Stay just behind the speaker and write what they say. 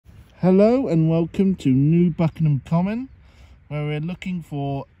Hello and welcome to New Buckenham Common, where we're looking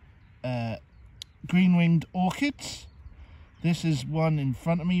for green-winged orchids. This is one in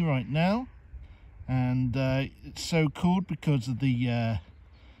front of me right now, and it's so called because of the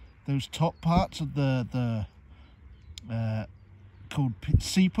those top parts of the called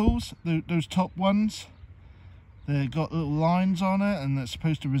sepals. Those top ones, they've got little lines on it, and they're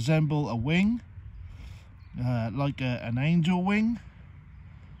supposed to resemble a wing, like an angel wing.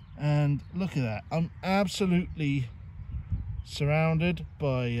 And look at that, I'm absolutely surrounded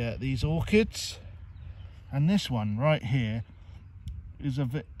by these orchids, and this one right here is a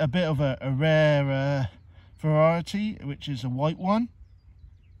bit of a rare variety, which is a white one.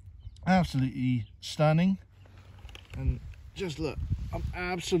 Absolutely stunning. And just look, I'm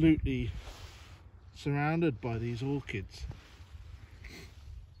absolutely surrounded by these orchids.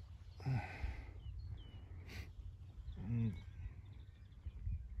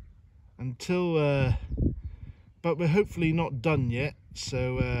 But we're hopefully not done yet,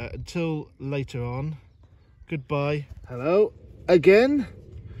 so until later on, goodbye. Hello again.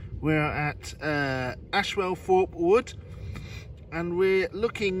 We're at Ashwellthorpe Woods, and we're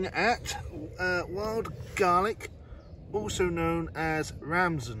looking at wild garlic, also known as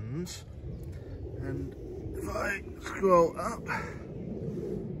ramsons. And if I scroll up,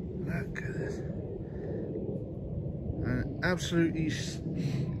 look at this. Absolutely,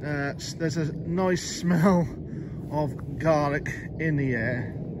 there's a nice smell of garlic in the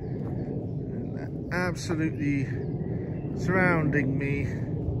air, absolutely surrounding me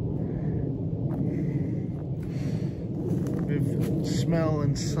with smell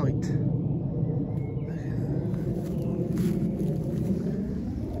and sight.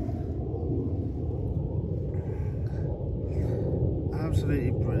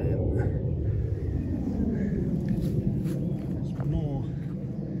 Absolutely brilliant.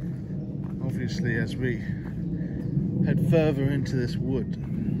 Obviously, as we head further into this wood.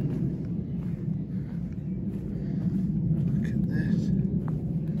 Look at this.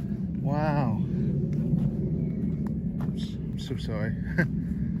 Wow. Oops, I'm so sorry.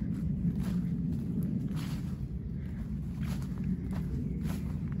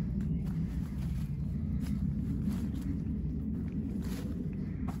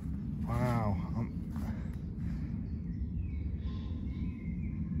 Wow.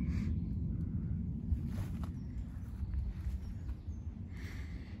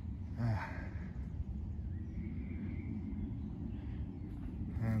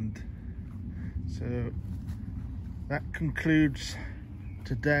 And so that concludes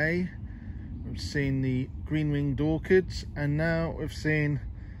today. We've seen the green-winged orchids, and now we've seen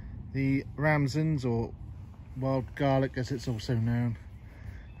the ramsons, or wild garlic as it's also known.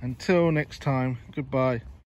 Until next time, goodbye.